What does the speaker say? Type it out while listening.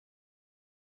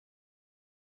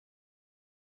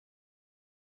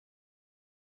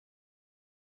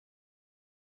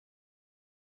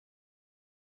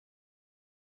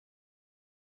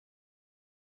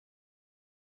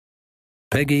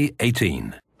Peggy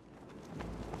 18.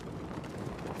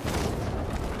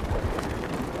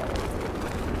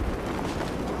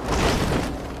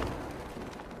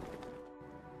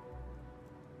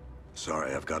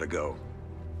 Sorry, I've got to go.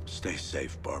 Stay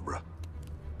safe, Barbara.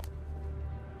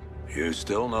 You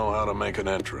still know how to make an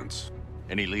entrance.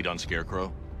 Any lead on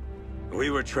Scarecrow? We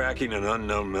were tracking an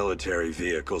unknown military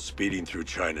vehicle speeding through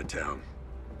Chinatown.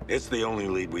 It's the only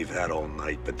lead we've had all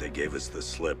night, but they gave us the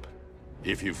slip.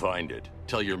 If you find it,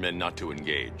 tell your men not to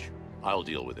engage. I'll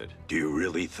deal with it. Do you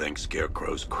really think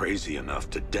Scarecrow's crazy enough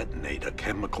to detonate a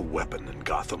chemical weapon in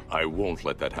Gotham? I won't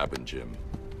let that happen, Jim.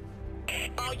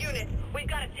 All units, we've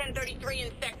got a 1033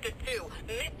 in Sector 2.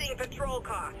 Missing patrol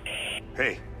car.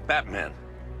 Hey, Batman.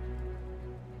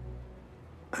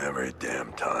 Every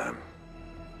damn time.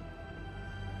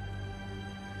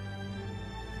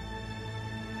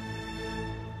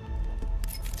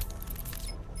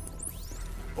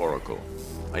 Oracle,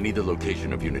 I need the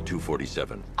location of Unit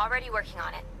 247. Already working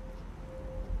on it.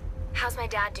 How's my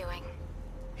dad doing?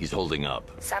 He's holding up.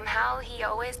 Somehow, he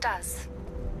always does.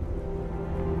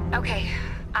 Okay,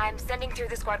 I'm sending through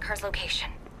the squad car's location.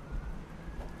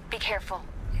 Be careful.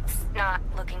 It's not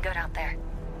looking good out there.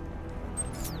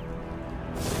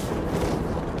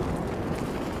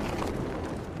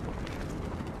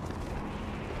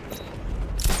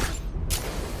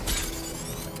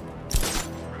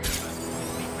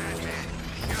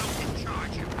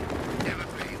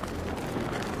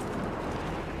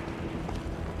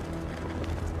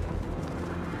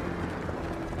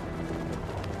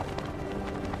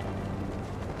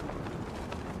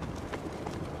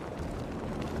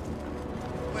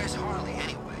 Where's Harley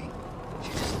anyway? She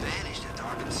just vanished after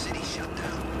Arkham City shut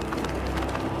down.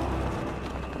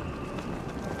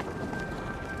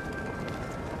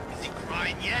 Is he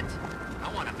crying yet?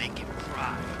 I want to make him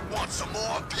cry. Want some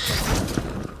more?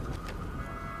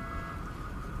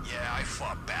 Yeah, I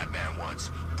fought Batman once.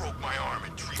 Broke my arm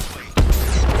in 3 places.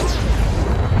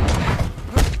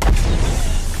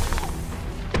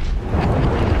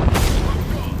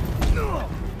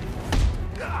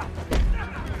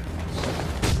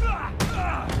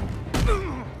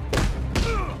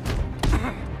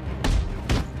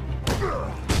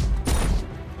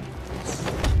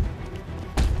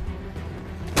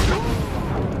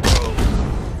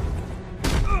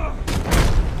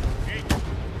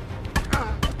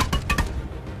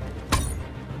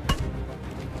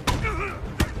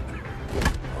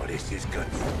 This is good.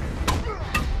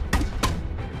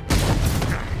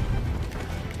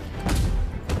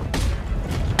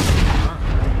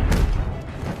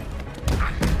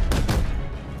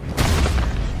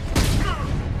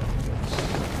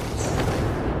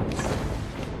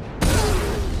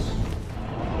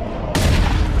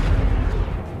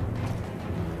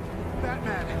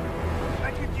 Batman,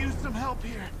 I could use some help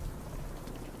here.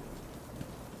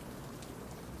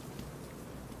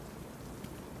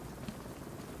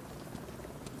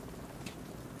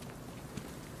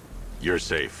 You're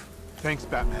safe. Thanks,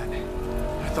 Batman.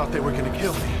 I thought they were gonna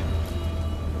kill me.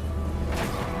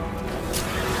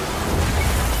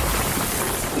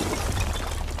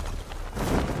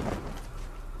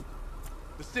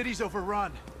 The city's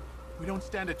overrun. We don't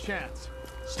stand a chance.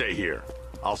 Stay here.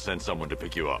 I'll send someone to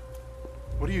pick you up.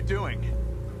 What are you doing?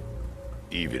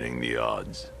 Evening the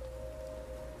odds.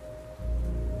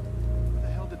 Where the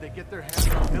hell did they get their hands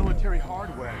on military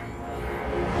hardware?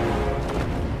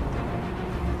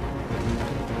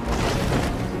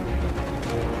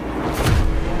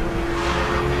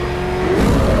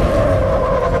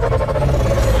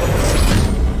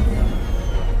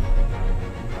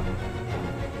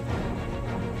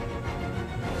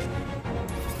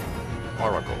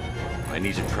 Oracle, I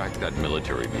need to track that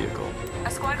military vehicle.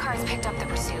 A squad car has picked up the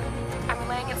pursuit. I'm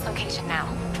relaying its location now.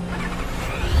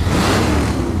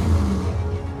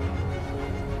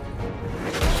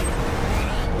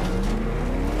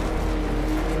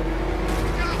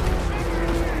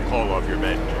 Call off your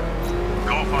men here.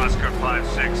 Golf Oscar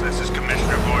 5-6, this is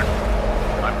Commissioner Gordon.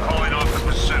 I'm calling off the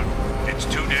pursuit. It's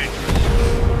too dangerous.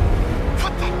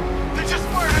 What the? They just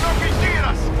fired an RPG at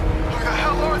us! Who the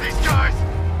hell are these guys?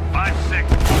 5-6,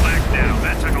 pull back down.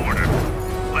 That's an order.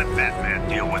 Let Batman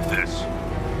deal with this.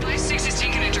 5-6 has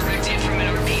taken a direct hit from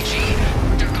an RPG.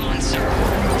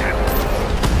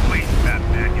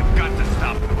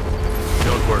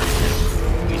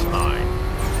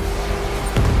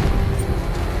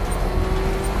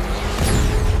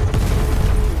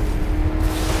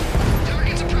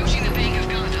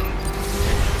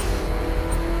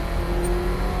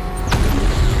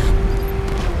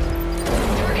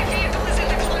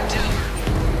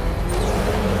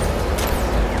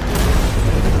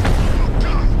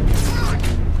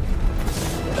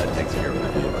 takes care of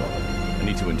the vehicle. I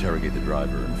need to interrogate the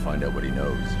driver and find out what he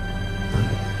knows.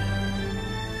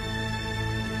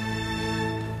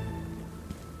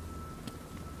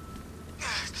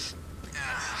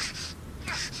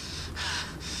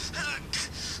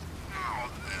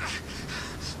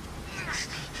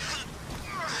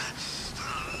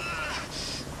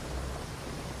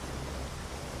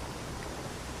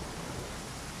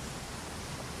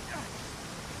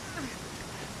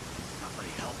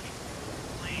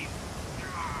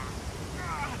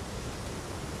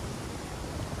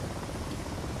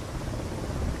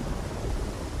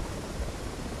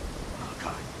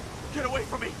 Get away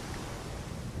from me!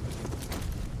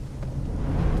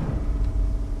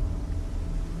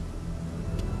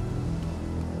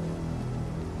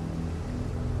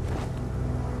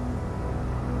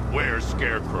 Where's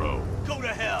Scarecrow? Go to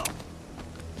hell!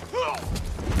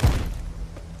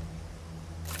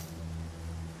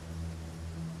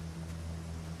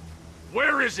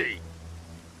 Where is he?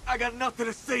 I got nothing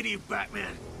to say to you,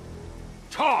 Batman.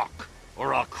 Talk,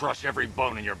 or I'll crush every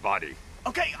bone in your body.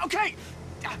 Okay, okay!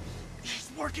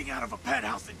 He's working out of a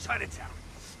penthouse in Chinatown.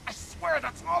 I swear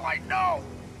that's all I know!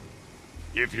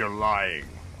 If you're lying,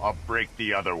 I'll break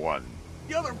the other one.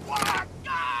 The other one!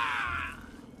 Ah!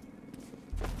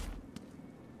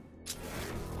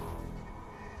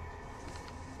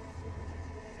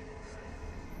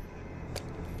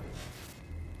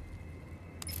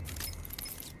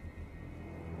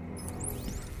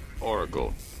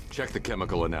 Oracle, check the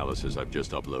chemical analysis I've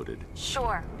just uploaded.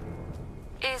 Sure.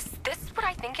 Is this what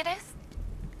I think it is?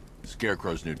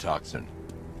 Scarecrow's new toxin.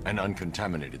 An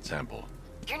uncontaminated sample.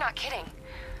 You're not kidding.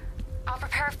 I'll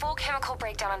prepare a full chemical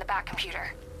breakdown on the back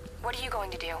computer. What are you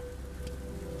going to do?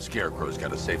 Scarecrow's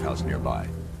got a safe house nearby.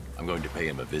 I'm going to pay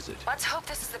him a visit. Let's hope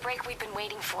this is the break we've been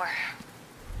waiting for.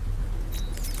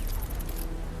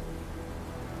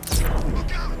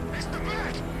 Look out! It's the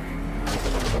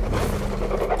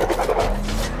Bat!